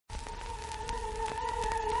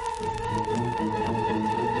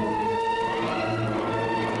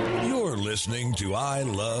You're listening to I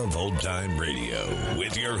Love Old Time Radio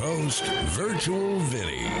with your host, Virtual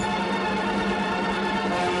Vinny.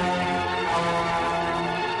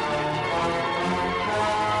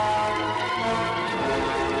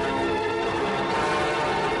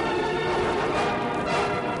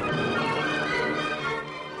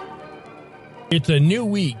 It's a new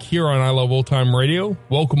week here on I Love Old Time Radio.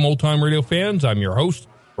 Welcome, Old Time Radio fans. I'm your host,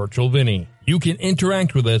 Virtual Vinny. You can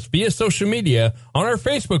interact with us via social media on our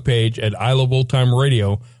Facebook page at I Love Old Time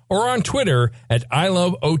Radio or on Twitter at I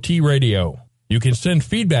Love OT Radio. You can send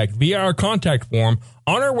feedback via our contact form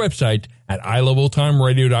on our website at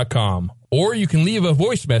iloveoldtimeradio.com, or you can leave a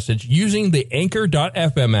voice message using the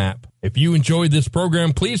Anchor.fm app. If you enjoyed this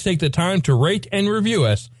program, please take the time to rate and review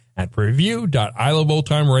us at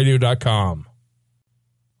review.iloveoldtimeradio.com.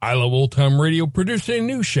 I Love Old Time Radio produces a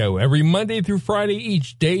new show every Monday through Friday,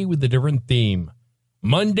 each day with a different theme.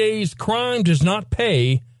 Monday's Crime Does Not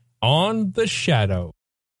Pay on The Shadow.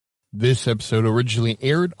 This episode originally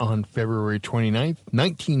aired on February 29th,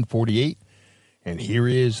 1948, and here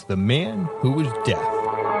is The Man Who Was Deaf.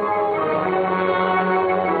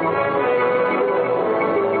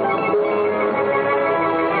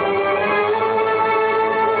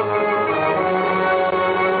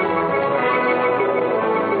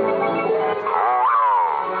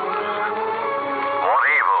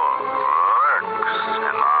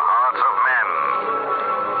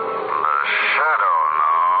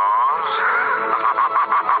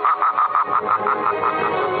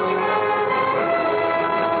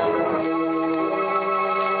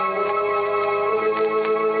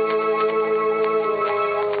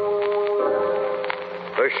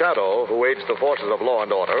 Shadow, who aids the forces of law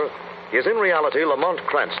and order, is in reality Lamont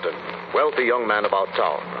Cranston, wealthy young man about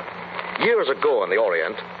town. Years ago in the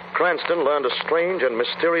Orient, Cranston learned a strange and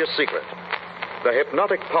mysterious secret: the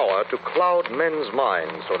hypnotic power to cloud men's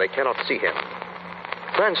minds so they cannot see him.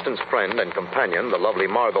 Cranston's friend and companion, the lovely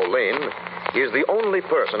Margot Lane, is the only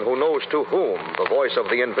person who knows to whom the voice of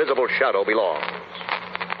the invisible Shadow belongs.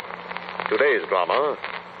 Today's drama,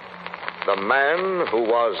 The Man Who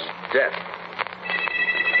Was Deaf.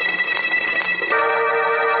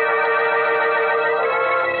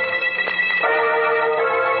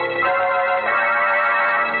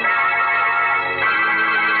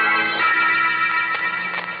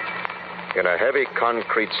 In a heavy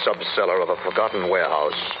concrete subcellar of a forgotten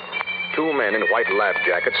warehouse, two men in white lab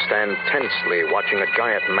jackets stand tensely watching a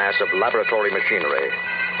giant mass of laboratory machinery.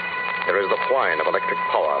 There is the whine of electric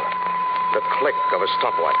power, the click of a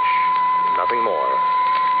stopwatch, nothing more.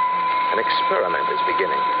 An experiment is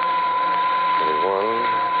beginning. 21,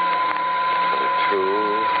 22,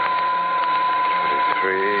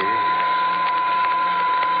 23.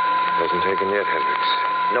 Hasn't taken yet, Hendricks.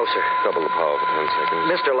 No, sir. Double the power for 10 seconds.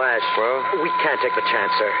 Mr. Lash. Well? We can't take the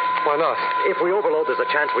chance, sir. Why not? If we overload, there's a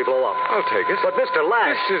chance we blow up. I'll take it. But Mr.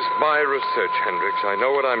 Lash... This is my research, Hendricks. I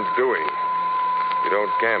know what I'm doing. You don't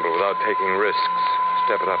gamble without taking risks.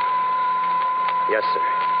 Step it up. Yes, sir.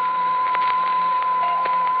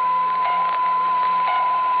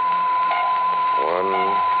 One,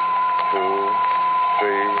 two,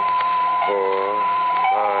 three, 4,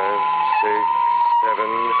 5, 6, 7, 8.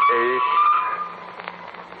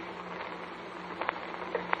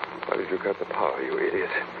 Why did you cut the power, you idiot?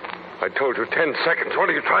 I told you 10 seconds. What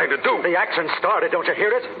are you trying to do? The action started. Don't you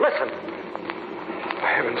hear it? Listen. For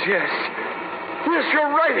heavens, yes. Yes,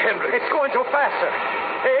 you're right, Henry. It's going too fast, sir.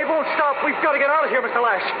 It won't stop. We've got to get out of here, Mr.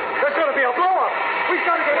 Lash. There's going to be a blow-up. We've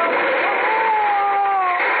got to get out of here.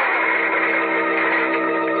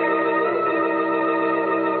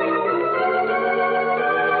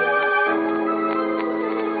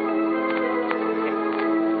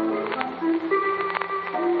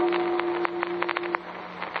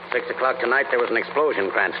 6 o'clock tonight, there was an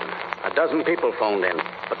explosion, Cranston. A dozen people phoned in.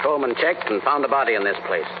 Patrolmen checked and found a body in this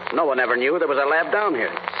place. No one ever knew there was a lab down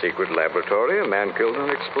here. Secret laboratory? A man killed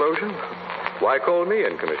in an explosion? Why call me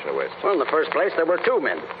in, Commissioner West? Well, in the first place, there were two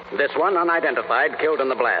men. This one, unidentified, killed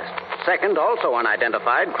in the blast. Second, also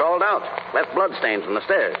unidentified, crawled out. Left bloodstains on the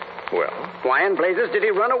stairs. Well? Why in blazes did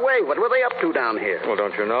he run away? What were they up to down here? Well,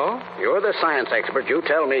 don't you know? You're the science expert. You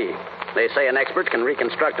tell me. They say an expert can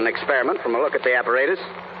reconstruct an experiment from a look at the apparatus.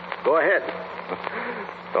 Go ahead.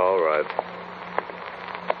 All right.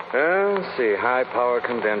 Let's see. High-power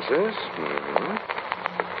condensers. Mm-hmm.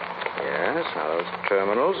 Yes, now those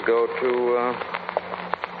terminals go to...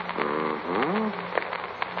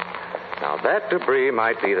 Now, that debris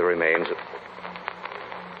might be the remains of...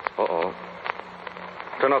 Uh-oh.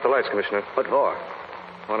 Turn off the lights, Commissioner. What for? I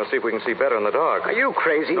want to see if we can see better in the dark. Are you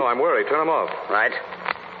crazy? No, I'm worried. Turn them off. Right.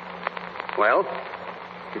 Well?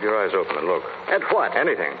 Keep your eyes open and look. At what?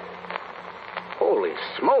 Anything. Holy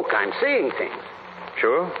smoke, I'm seeing things.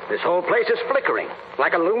 Sure? This whole place is flickering,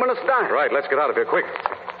 like a luminous dime. Right, let's get out of here, quick.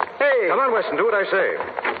 Hey! Come on, Weston, do what I say.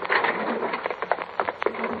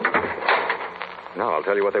 Now, I'll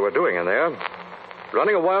tell you what they were doing in there.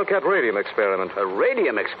 Running a Wildcat radium experiment. A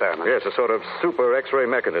radium experiment? Yes, a sort of super X-ray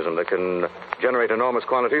mechanism that can generate enormous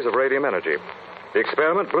quantities of radium energy. The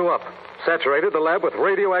experiment blew up, saturated the lab with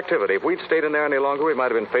radioactivity. If we'd stayed in there any longer, we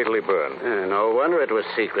might have been fatally burned. No wonder it was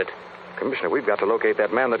secret. Commissioner, we've got to locate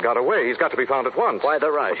that man that got away. He's got to be found at once. Why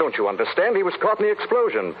the rush? Well, don't you understand? He was caught in the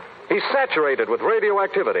explosion. He's saturated with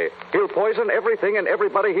radioactivity. He'll poison everything and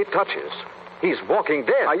everybody he touches. He's walking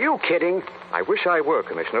dead. Are you kidding? I wish I were,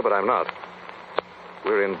 Commissioner, but I'm not.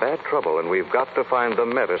 We're in bad trouble, and we've got to find the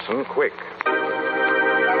medicine quick.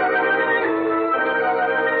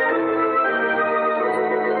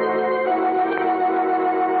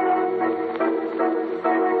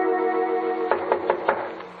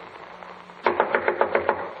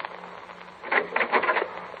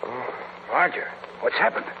 Roger, what's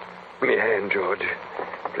happened? Me hand, George.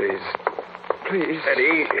 Please. Please.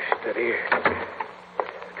 Steady.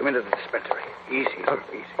 Come into the dispensary. Easy.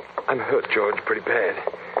 Easy. I'm hurt, George, pretty bad.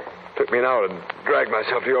 Took me an hour to drag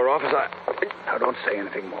myself to your office. Now, don't say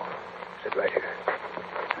anything more. Sit right here.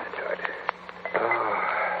 That's right.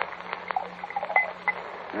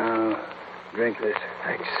 Now, drink this.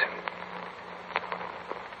 Thanks.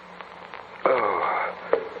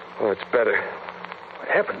 Oh, it's better. What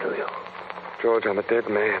happened to you? George, I'm a dead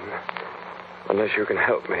man. Unless you can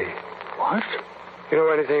help me. What? You know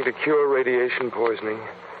anything to cure radiation poisoning?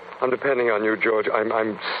 I'm depending on you, George.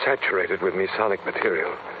 I'm saturated with Masonic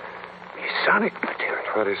material. Masonic material?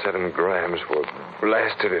 27 grams were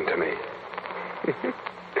blasted into me.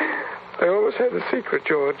 I always had the secret,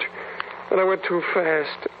 George. And I went too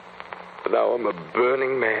fast. But now I'm a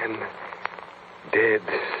burning man. Dead.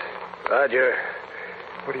 Roger.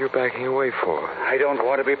 What are you backing away for? I don't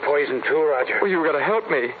want to be poisoned too, Roger. Well, you've got to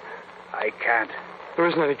help me. I can't. There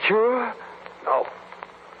isn't any cure? No.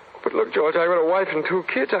 But look, George, I got a wife and 2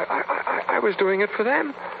 kids. I was doing it for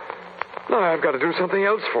them. Now I've got to do something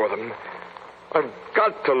else for them. I've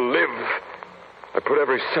got to live. I put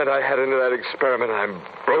every cent I had into that experiment. I'm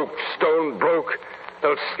broke, stone broke.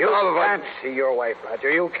 They'll You starve if can't see your wife,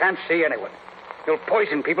 Roger. You can't see anyone. You'll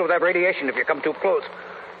poison people with that radiation if you come too close.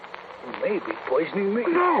 You may be poisoning me.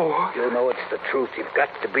 No. You know it's the truth. You've got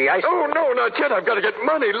to be isolated. Oh, no, not yet. I've got to get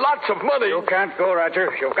money, lots of money. You can't go, Roger.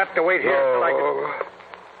 You've got to wait here until I can...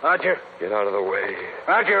 Roger. Get out of the way.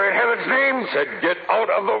 Roger, in heaven's name. Said get out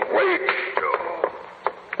of the way.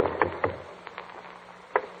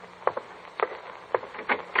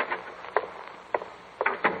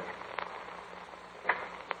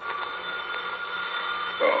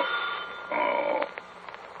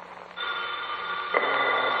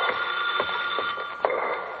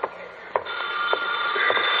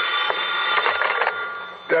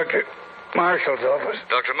 Dr. Marshall's office.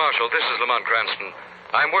 Dr. Marshall, this is Lamont Cranston.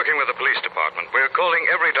 I'm working with the police department. We're calling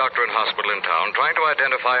every doctor and hospital in town trying to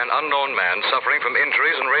identify an unknown man suffering from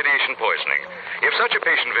injuries and radiation poisoning. If such a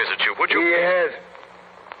patient visits you, would you... He has.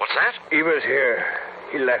 What's that? He was here.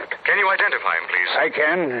 He left. Can you identify him, please? I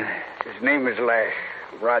can. His name is Lash.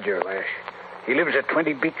 Roger Lash. He lives at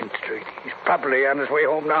 20 Beacon Street. He's probably on his way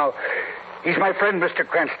home now. He's my friend, Mr.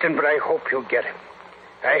 Cranston, but I hope you'll get him.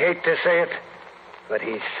 I hate to say it, but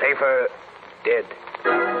he's safer dead.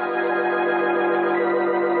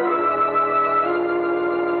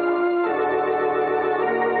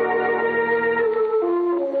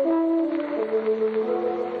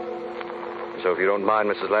 So if you don't mind,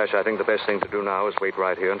 Mrs. Lash, I think the best thing to do now is wait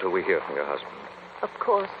right here until we hear from your husband. Of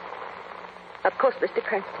course. Of course, Mr.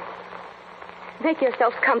 Cranston. Make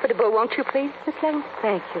yourselves comfortable, won't you, please, Miss Lane?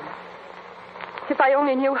 Thank you. If I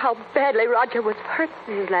only knew how badly Roger was hurt.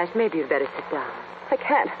 Mrs. Lash, maybe you'd better sit down. I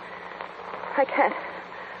can't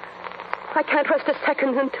rest a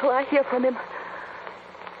second until I hear from him.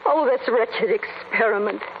 Oh, this wretched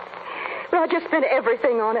experiment. Roger spent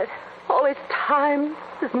everything on it. All his time,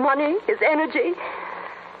 his money, his energy.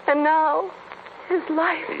 And now, his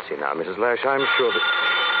life. Easy now, Mrs. Lash. I'm sure that...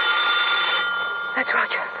 That's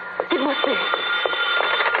Roger. It must be.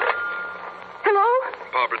 Hello?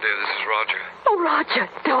 Barbara, dear, this is Roger. Oh, Roger,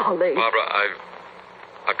 darling. Barbara,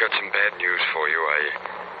 I've got some bad news for you. I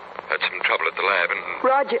had some trouble at the lab and...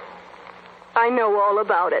 Roger, I know all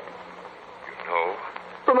about it. You know?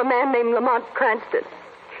 From a man named Lamont Cranston.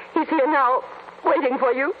 He's here now, waiting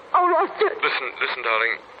for you. Oh, Roger. Listen,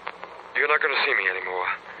 darling. You're not going to see me anymore.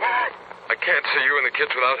 I can't see you and the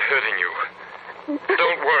kids without hurting you.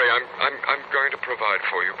 Don't worry. I'm going to provide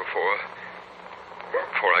for you before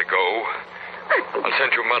Before I go, I'll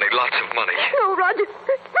send you money, lots of money. No, Roger.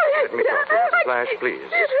 Let me talk to you, Mrs. Lash, please.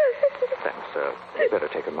 Thanks, sir. You'd better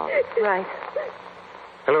take a moment. Right.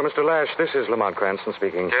 Hello, Mr. Lash. This is Lamont Cranston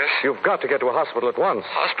speaking. Yes? You've got to get to a hospital at once.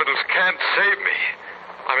 Hospitals can't save me.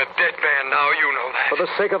 I'm a dead man now, you know that. For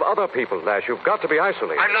the sake of other people, Lash, you've got to be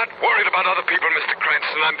isolated. I'm not worried about other people, Mr.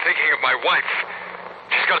 Cranston. I'm thinking of my wife.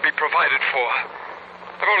 She's got to be provided for.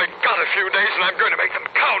 I've only got a few days, and I'm going to make them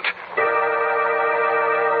count.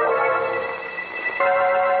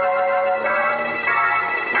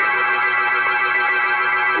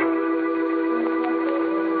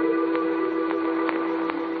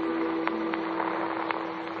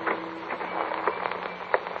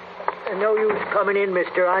 No use coming in,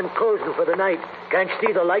 mister. I'm closing for the night. Can't you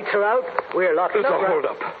see the lights are out? We're locked up. There's a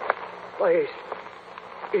hold-up. Why,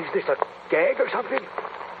 is this a gag or something?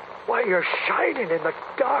 Why, you're shining in the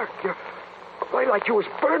dark. Why, like you was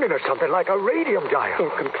burning or something, like a radium dial.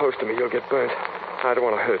 Don't come close to me. You'll get burnt. I don't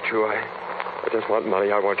want to hurt you. I just want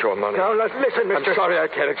money. I want your money. Now, listen, mister. I'm sorry I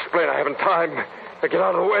can't explain. I haven't time. Now, get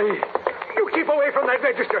out of the way. You keep away from that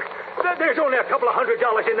register. There's only a couple of $100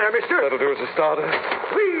 in there, mister. That'll do as a starter.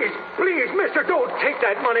 Please, mister, don't take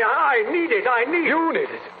that money. I need it. You need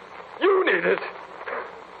it. You need it.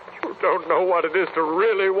 You don't know what it is to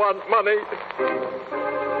really want money.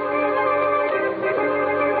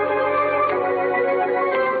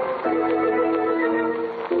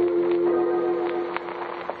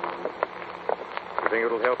 You think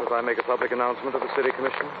it'll help if I make a public announcement of the city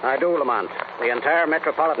commission? I do, Lamont. The entire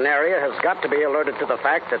metropolitan area has got to be alerted to the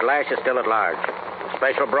fact that Lash is still at large. A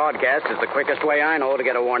special broadcast is the quickest way I know to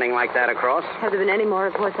get a warning like that across. Have there been any more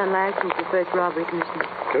reports on Lash since the first robbery, Commissioner?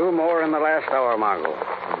 2 more in the last hour, Margot.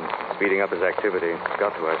 Speeding up his activity.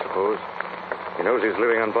 Got to, I suppose. He knows he's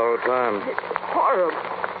living on borrowed time. It's horrible.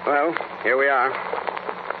 Well, here we are.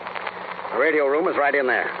 The radio room is right in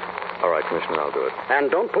there. All right, Commissioner, I'll do it. And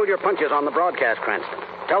don't pull your punches on the broadcast, Cranston.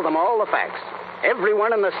 Tell them all the facts.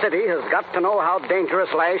 Everyone in the city has got to know how dangerous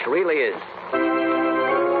Lash really is.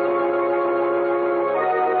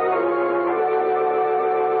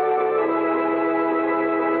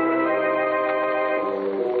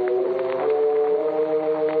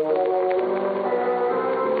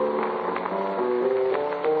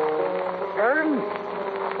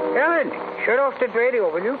 Ellen, shut off that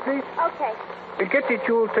radio, will you, please? Okay. We'll get the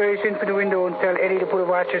jewel trays in for the window and tell Eddie to put the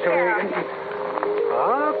watches away.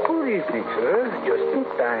 Ah, good evening, sir. Just in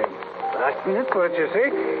time. Last minute purchase, eh?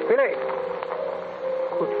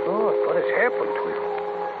 Well, good Lord, what has happened to you?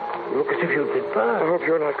 You look as if you'd been burned. I hope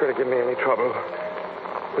you're not going to give me any trouble.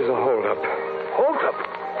 There's a hold-up. Hold up.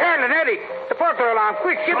 Ellen, Eddie, the burglar alarm.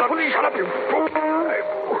 Quick, get the police. Shut up, you fool.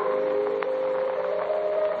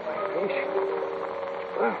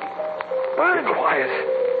 Be quiet.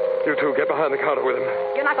 You two, get behind the counter with him.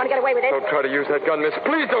 You're not going to get away with it. Don't try to use that gun, miss.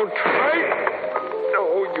 Please don't try. No,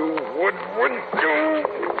 you wouldn't you?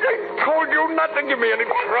 I told you not to give me any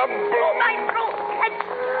trouble. My throat.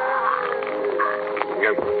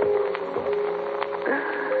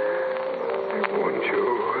 I warned you,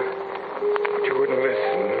 but you wouldn't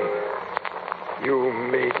listen. You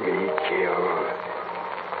made me kill.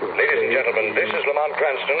 Ladies and gentlemen, this is Lamont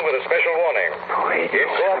Cranston with a special warning. In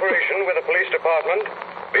cooperation with the police department,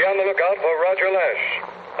 be on the lookout for Roger Lash,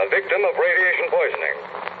 a victim of radiation poisoning.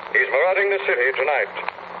 He's marauding the city tonight.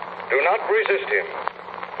 Do not resist him.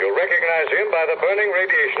 You'll recognize him by the burning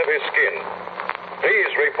radiation of his skin.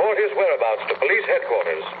 Please report his whereabouts to police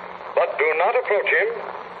headquarters. But do not approach him.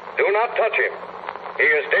 Do not touch him. He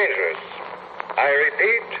is dangerous. I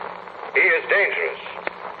repeat, he is dangerous.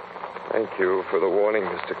 Thank you for the warning,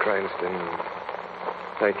 Mr. Cranston.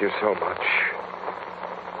 Thank you so much.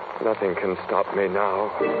 Nothing can stop me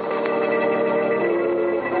now.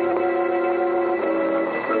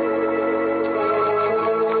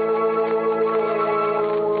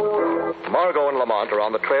 Margot and Lamont are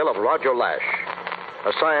on the trail of Roger Lash,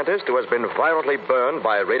 a scientist who has been violently burned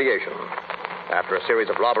by radiation. After a series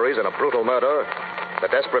of robberies and a brutal murder, the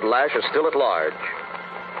desperate Lash is still at large.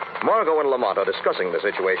 Margot and Lamont are discussing the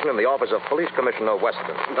situation in the office of Police Commissioner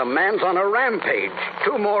Weston. The man's on a rampage.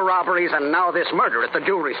 2 more robberies and now this murder at the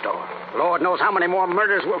jewelry store. Lord knows how many more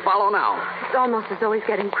murders will follow now. It's almost as though he's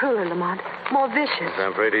getting crueler, Lamont. More vicious.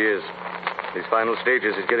 I'm afraid he is. These final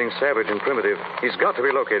stages, he's getting savage and primitive. He's got to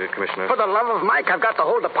be located, Commissioner. For the love of Mike, I've got the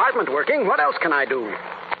whole department working. What else can I do?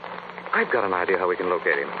 I've got an idea how we can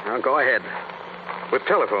locate him. Now, go ahead. With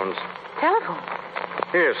telephones. Telephone?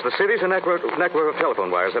 Yes, the city's a network of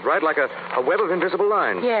telephone wires that ride like a web of invisible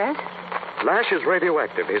lines. Yes. Lash is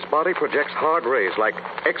radioactive. His body projects hard rays like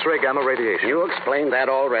X-ray gamma radiation. You explained that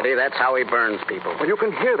already. That's how he burns people. Well, you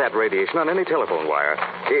can hear that radiation on any telephone wire.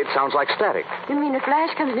 It sounds like static. You mean if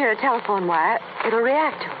Lash comes near a telephone wire, it'll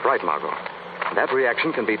react to it? Right, Margot. That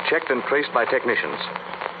reaction can be checked and traced by technicians.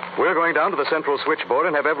 We're going down to the central switchboard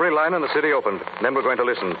and have every line in the city opened. Then we're going to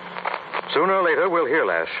listen. Sooner or later, we'll hear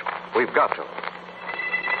Lash. We've got to.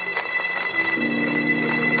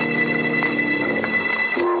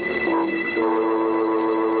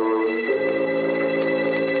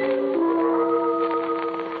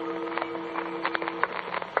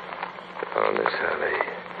 On this alley.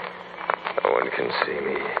 No one can see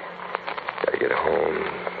me. Gotta get home.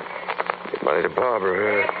 Get money to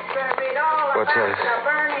Barbara. What's that? The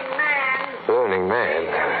Burning Man. Burning Man?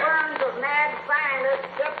 Burns of mad scientists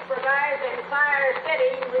jeopardizing Fire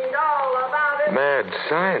City. Read all about it. Mad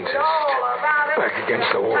scientist? All about it. Back against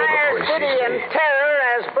the wall Fire before he City sees in me. terror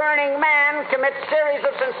as Burning Man commits series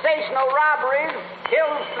of sensational robberies,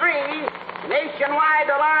 kills 3. Nationwide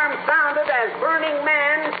alarm sounded as Burning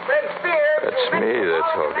Man spreads fear. That's me they're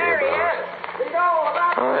talking about. Read all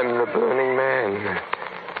about it. I'm the Burning Man.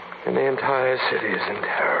 And the entire city is in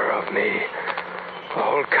terror of me. The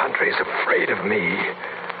whole country's afraid of me.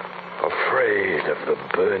 Afraid of the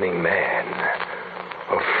Burning Man.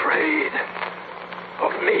 Afraid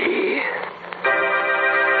of me.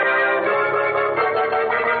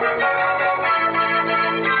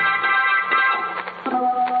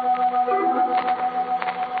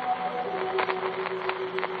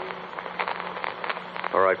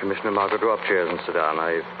 All right, Commissioner Margot, draw up chairs and sit down.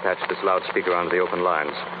 I've patched this loudspeaker onto the open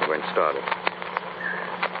lines. We're going to start it.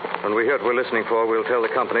 When we hear what we're listening for, we'll tell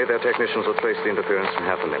the company their technicians will trace the interference in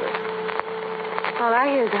half a minute. All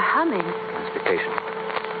I hear is a humming. Let's be patient.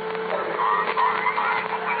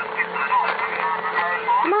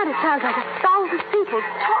 Lamont, it sounds like 1,000 people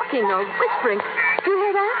talking or whispering. Do you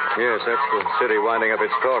hear that? Yes, that's the city winding up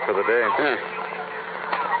its talk for the day.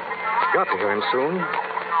 Got to hear him soon.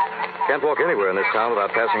 Can't walk anywhere in this town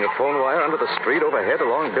without passing a phone wire under the street, overhead,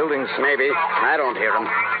 along buildings. Maybe. I don't hear him.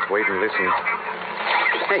 Wait and listen.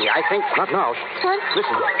 Hey, I think... Not now. What?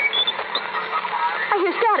 Listen. I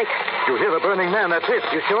hear static. You hear the Burning Man, that's it.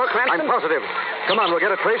 You sure, Cranston? I'm positive. Come on, we'll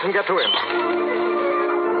get a trace and get to him.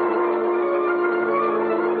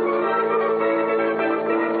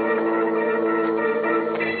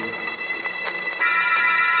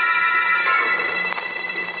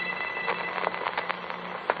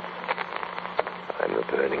 I'm the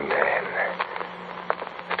Burning Man.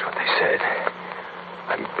 That's what they said.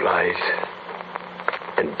 I'm blight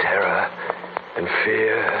and terror and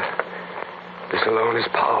fear. This alone is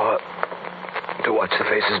power. To watch the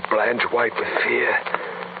faces blanch white with fear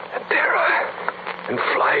and terror and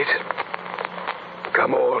flight.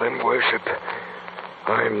 Come all and worship.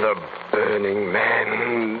 I'm the Burning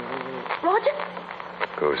Man. Roger?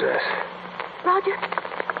 Who's that? Roger?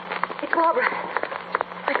 It's Barbara.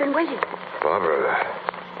 I've been waiting. Barbara.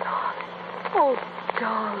 Oh,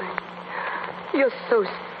 darling. You're so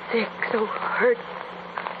sick, so hurt.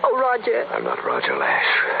 Oh, Roger. I'm not Roger Lash.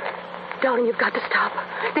 Darling, you've got to stop.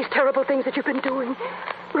 These terrible things that you've been doing.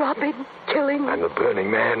 Robbing, killing. I'm the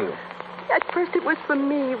Burning Man. At first it was for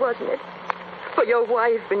me, wasn't it? For your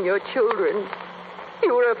wife and your children.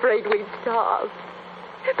 You were afraid we'd starve.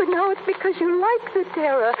 But now it's because you like the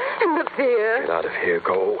terror and the fear. Get out of here.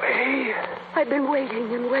 Go away. I've been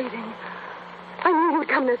waiting and waiting. I knew you'd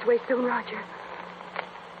come this way soon, Roger.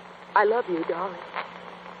 I love you, darling.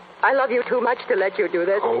 I love you too much to let you do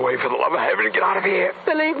this. Go away for the love of heaven and get out of here.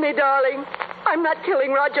 Believe me, darling, I'm not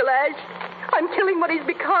killing Roger Lash. I'm killing what he's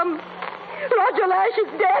become. Roger Lash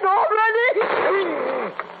is dead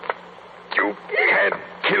already. You can't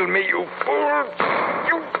kill me, you fool.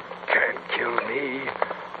 You can't kill me.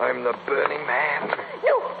 I'm the Burning Man.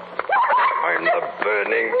 No. I'm the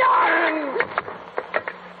Burning Man.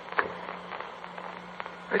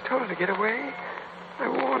 I told her to get away. I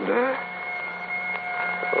warned her.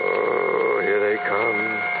 Oh, here they come.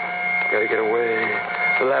 Gotta get away.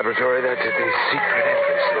 The laboratory, that's it. The secret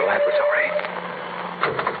entrance to the laboratory.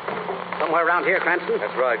 Somewhere around here, Cranston.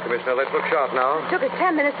 That's right, Commissioner. Let's look sharp now. It took us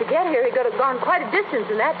 10 minutes to get here. He could have gone quite a distance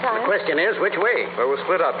in that time. The question is, which way? Well, we'll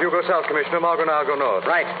split up. You go south, Commissioner. Margot and I'll go north.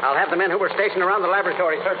 Right. I'll have the men who were stationed around the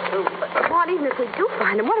laboratory search, too. Well, even if we do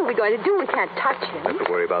find him, what are we going to do? We can't touch him. Don't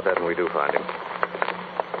worry about that when we do find him.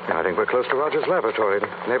 Now, I think we're close to Roger's laboratory. The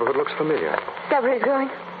neighborhood looks familiar. Is that where he's going?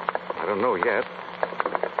 I don't know yet.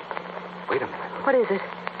 Wait a minute. What is it?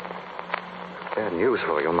 Bad news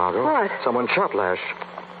for you, Margot. What? Someone shot Lash.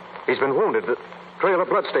 He's been wounded. The trail of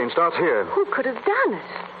bloodstain starts here. Who could have done it?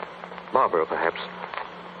 Barbara, perhaps.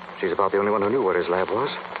 She's about the only one who knew where his lab was.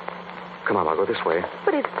 Come on, Margot, this way.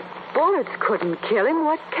 But bullets couldn't kill him,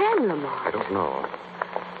 what can, Lamont? I don't know.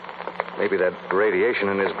 Maybe that radiation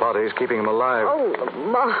in his body is keeping him alive. Oh,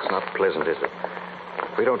 Lamont. It's not pleasant, is it?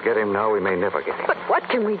 If we don't get him now, we may never get him. But what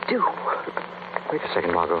can we do? Wait a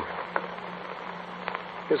second, Margot.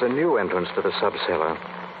 There's a new entrance to the sub-cellar.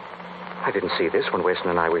 I didn't see this when Weston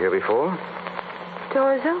and I were here before.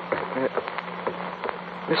 Door's open.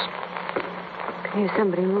 Miss... I can hear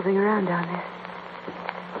somebody moving around down there.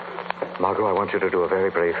 Margot, I want you to do a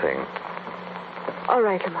very brave thing. All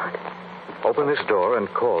right, Lamont. Open this door and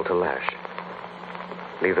call to Lash.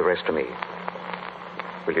 Leave the rest to me.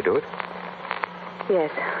 Will you do it?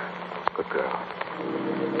 Yes. Good girl.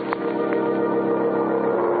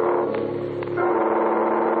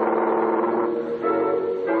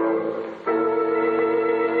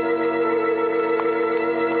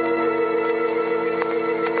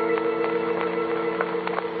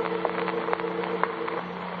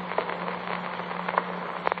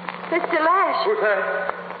 Mr. Lash. Who's that?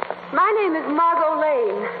 My name is Margot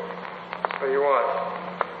Lane. What do you want?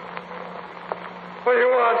 What do you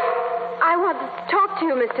want? I want to talk to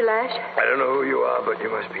you, Mr. Lash. I don't know who you are, but you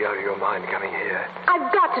must be out of your mind coming here. I've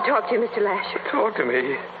got to talk to you, Mr. Lash. Talk to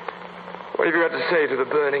me. What have you got to say to the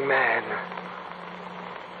burning man?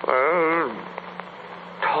 Well,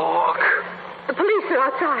 talk. The police are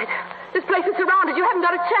outside. This place is surrounded. You haven't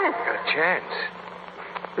got a chance. Got a chance?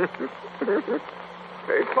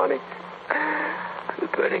 Very funny. The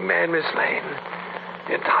burning man, Miss Lane.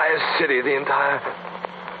 The entire city, the entire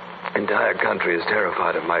country is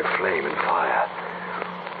terrified of my flame and fire.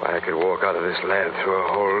 Why, I could walk out of this lab through a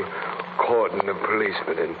whole cordon of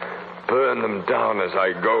policemen and burn them down as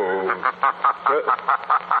I go.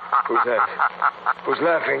 Who's that? Who's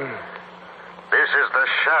laughing? This is the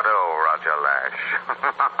Shadow, Roger Lash.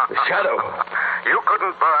 The Shadow? You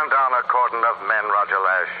couldn't burn down a cordon of men, Roger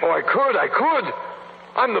Lash. Oh, I could.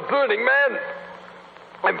 I'm the burning man.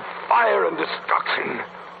 I'm fire and destruction.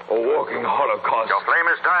 A walking holocaust. Your flame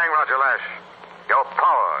is dying, Roger Lash. Your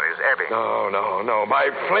power is ebbing. No.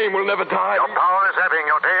 My flame will never die. Your power is ebbing.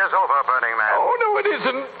 Your day is over, burning man. Oh, no, it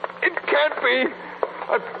isn't. It can't be.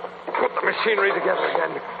 I've put the machinery together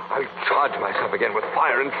again. I'll charge myself again with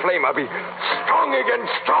fire and flame. I'll be strong again,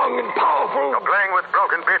 strong and powerful. You're playing with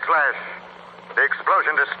broken bits, Lash. The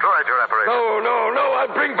explosion destroyed your apparatus. No.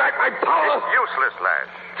 I'll bring back my power. It's useless,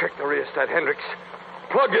 Lash. Check the rheostat, Hendricks.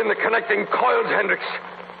 Plug in the connecting coils, Hendricks.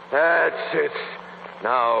 That's it.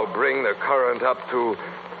 Now bring the current up to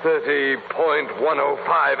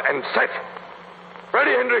 30.105 and set.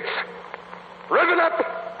 Ready, Hendricks? Rev it up.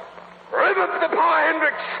 Rev up the power,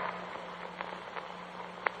 Hendricks.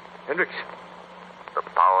 Hendricks. The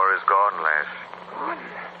power is gone, Lash. Gone.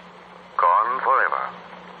 Gone forever.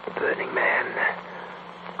 The burning man.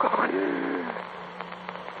 Gone.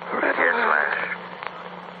 Forever. Yes, Lash.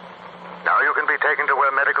 Now you can be taken to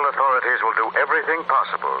where medical authorities will do everything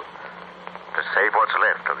possible to save what's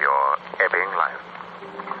left of your ebbing life.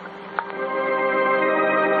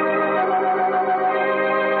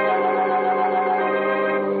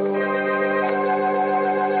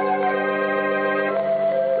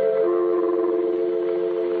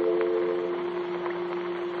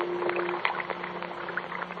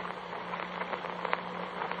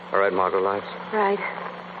 All right, Margot, lights. Right.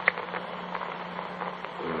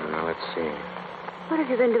 Now, let's see. What have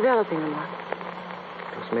you been developing, Lamont?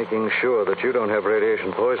 Just making sure that you don't have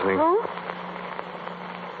radiation poisoning. Oh?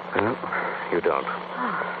 No, you don't.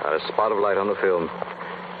 Not a spot of light on the film.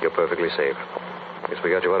 You're perfectly safe. Guess we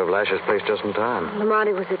got you out of Lash's place just in time. Lamont,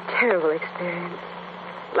 it was a terrible experience.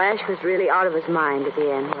 Lash was really out of his mind at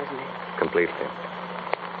the end, wasn't he? Completely.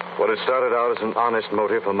 What had started out as an honest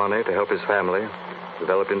motive for money to help his family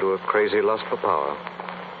developed into a crazy lust for power.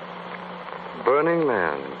 Burning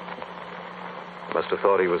Man. Must have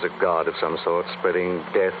thought he was a god of some sort, spreading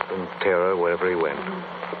death and terror wherever he went.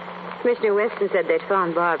 Commissioner Weston said they'd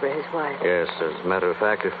found Barbara, his wife. Yes, as a matter of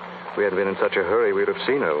fact, if we hadn't been in such a hurry, we'd have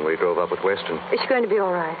seen her when we drove up with Weston. Is she going to be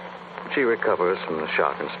all right? If she recovers from the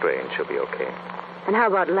shock and strain, she'll be okay. And how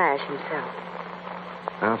about Lash himself?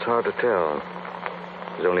 Now, it's hard to tell.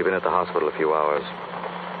 He's only been at the hospital a few hours.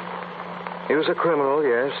 He was a criminal,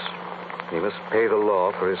 yes. He must pay the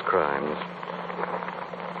law for his crimes.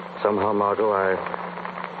 Somehow, Margot,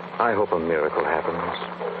 I hope a miracle happens.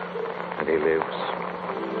 And he lives.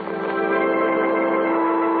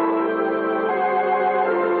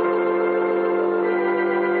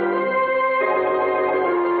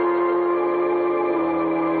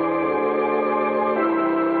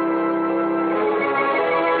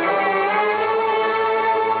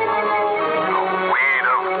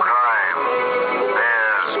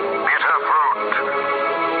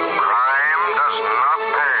 Crime does not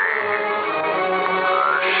pay.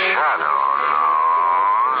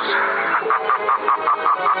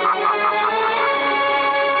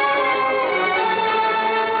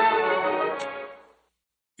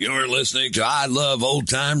 You're listening to I Love Old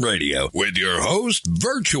Time Radio with your host,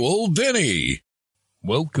 Virtual Vinny.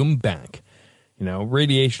 Welcome back. You know,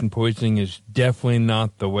 radiation poisoning is definitely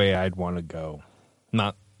not the way I'd want to go.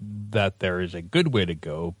 Not that there is a good way to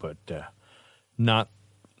go, but not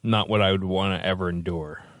what I would want to ever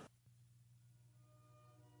endure.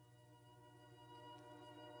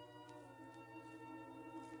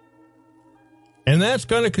 And that's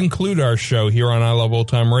going to conclude our show here on I Love Old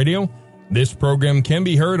Time Radio. This program can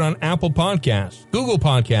be heard on Apple Podcasts, Google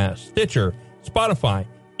Podcasts, Stitcher, Spotify,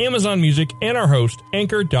 Amazon Music, and our host,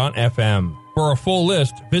 Anchor.fm. For a full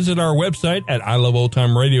list, visit our website at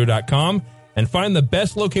iloveoldtimeradio.com and find the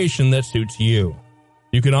best location that suits you.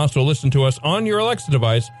 You can also listen to us on your Alexa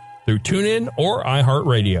device through TuneIn or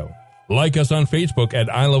iHeartRadio. Like us on Facebook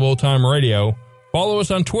at I Love Old Time Radio. Follow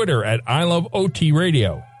us on Twitter at I Love OT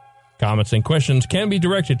Radio. Comments and questions can be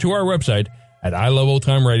directed to our website at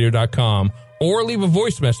iloveoldtimeradio.com or leave a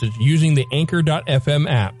voice message using the Anchor.fm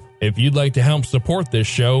app. If you'd like to help support this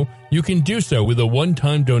show, you can do so with a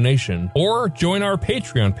one-time donation or join our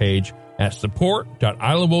Patreon page at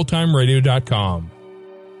support.iloveoldtimeradio.com.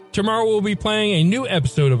 Tomorrow we'll be playing a new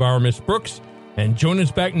episode of Our Miss Brooks, and join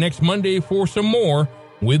us back next Monday for some more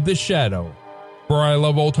with The Shadow. For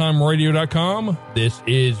iloveoldtimeradio.com, this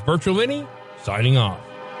is Virtual Vinny signing off.